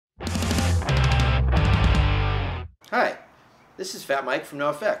Hi, this is Fat Mike from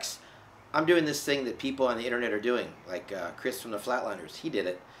NOFX. I'm doing this thing that people on the internet are doing, like Chris from the Flatliners. He did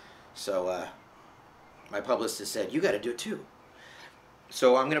it. So my publicist said, you got to do it too.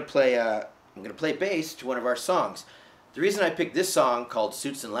 So I'm gonna play bass to one of our songs. The reason I picked this song called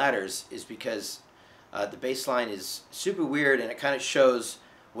Suits and Ladders is because the bass line is super weird, and it kind of shows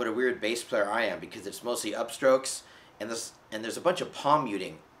what a weird bass player I am, because it's mostly upstrokes and there's a bunch of palm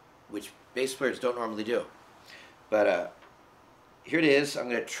muting, which bass players don't normally do. But here it is. I'm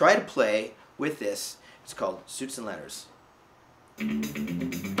going to try to play with this. It's called Suits and Ladders.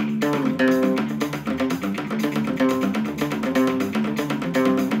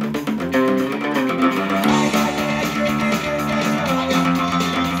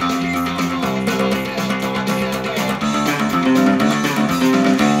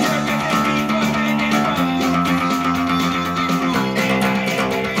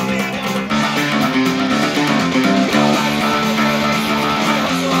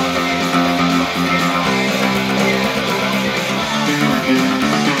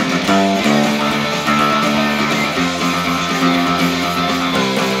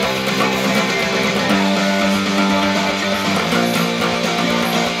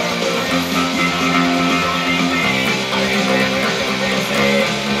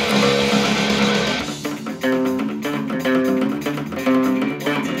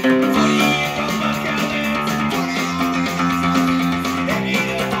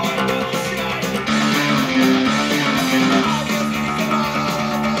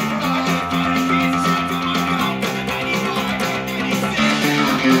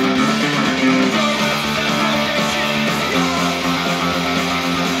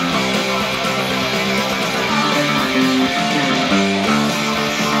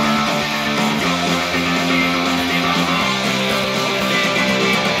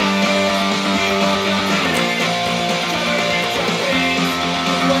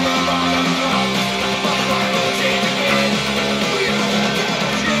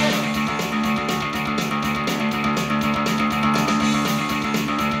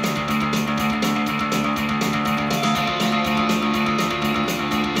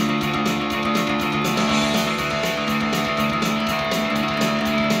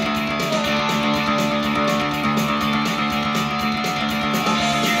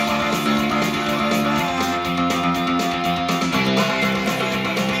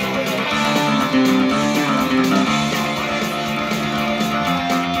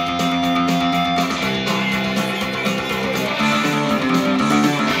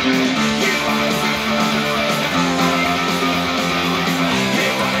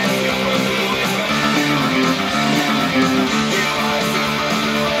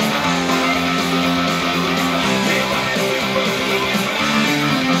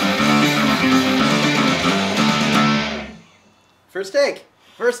 First take.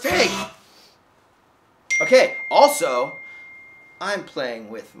 First take. Okay, also, I'm playing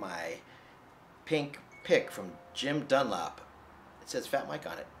with my pink pick from Jim Dunlop. It says Fat Mike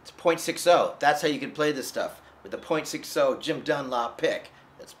on it. It's .60. That's how you can play this stuff, with a .60 Jim Dunlop pick.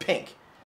 That's pink.